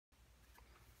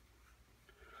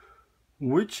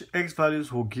Which x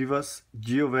values will give us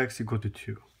g of x equal to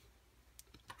 2?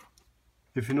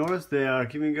 If you notice, they are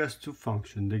giving us two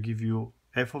functions. They give you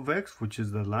f of x, which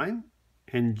is the line,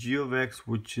 and g of x,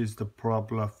 which is the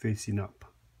parabola facing up.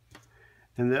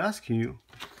 And they're asking you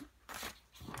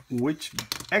which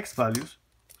x values,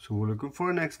 so we're looking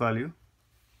for an x value,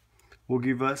 will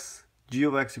give us g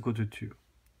of x equal to 2.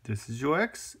 This is your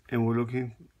x, and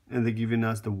they're giving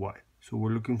us the y. So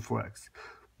we're looking for x.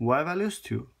 Y value is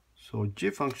 2. So g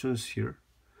function is here.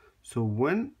 So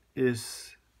when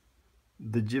is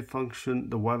the g function,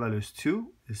 the y value is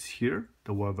 2, is here.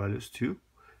 The y value is 2.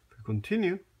 If we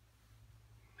continue,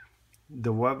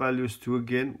 the y value is 2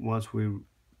 again once we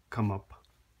come up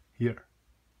here.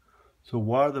 So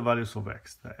what are the values of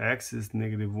x? The x is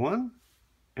 -1,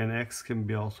 and x can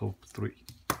be also 3.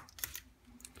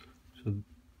 So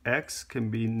x can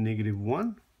be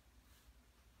 -1,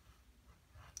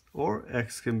 or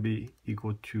x can be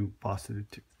equal to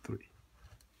 +3.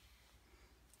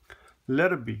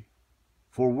 Letter B.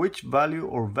 For which value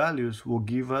or values will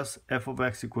give us f of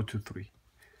x equal to 3?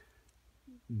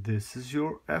 This is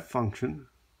your f function.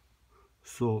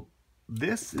 So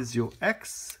this is your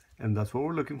x, and that's what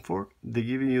we're looking for. They're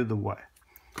giving you the y.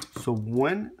 So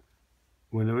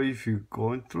whenever if you're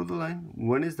going through the line,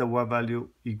 when is the y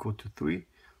value equal to 3?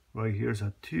 Right here is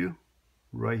at 2,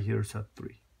 right here is at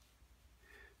 3.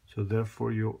 So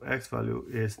therefore your x value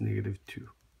is -2.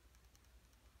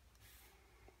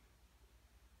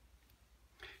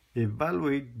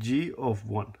 Evaluate g of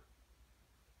 1.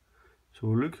 So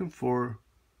we're looking for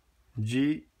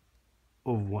g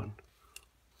of 1.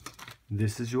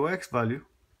 This is your x value,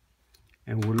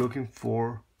 and we're looking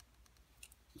for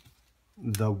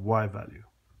the y value.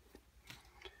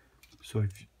 So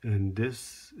and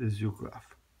this is your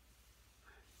graph.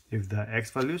 If the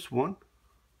x value is 1,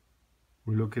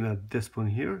 we're looking at this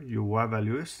point here, your y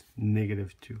value is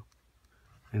 -2,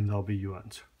 and that'll be your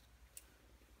answer.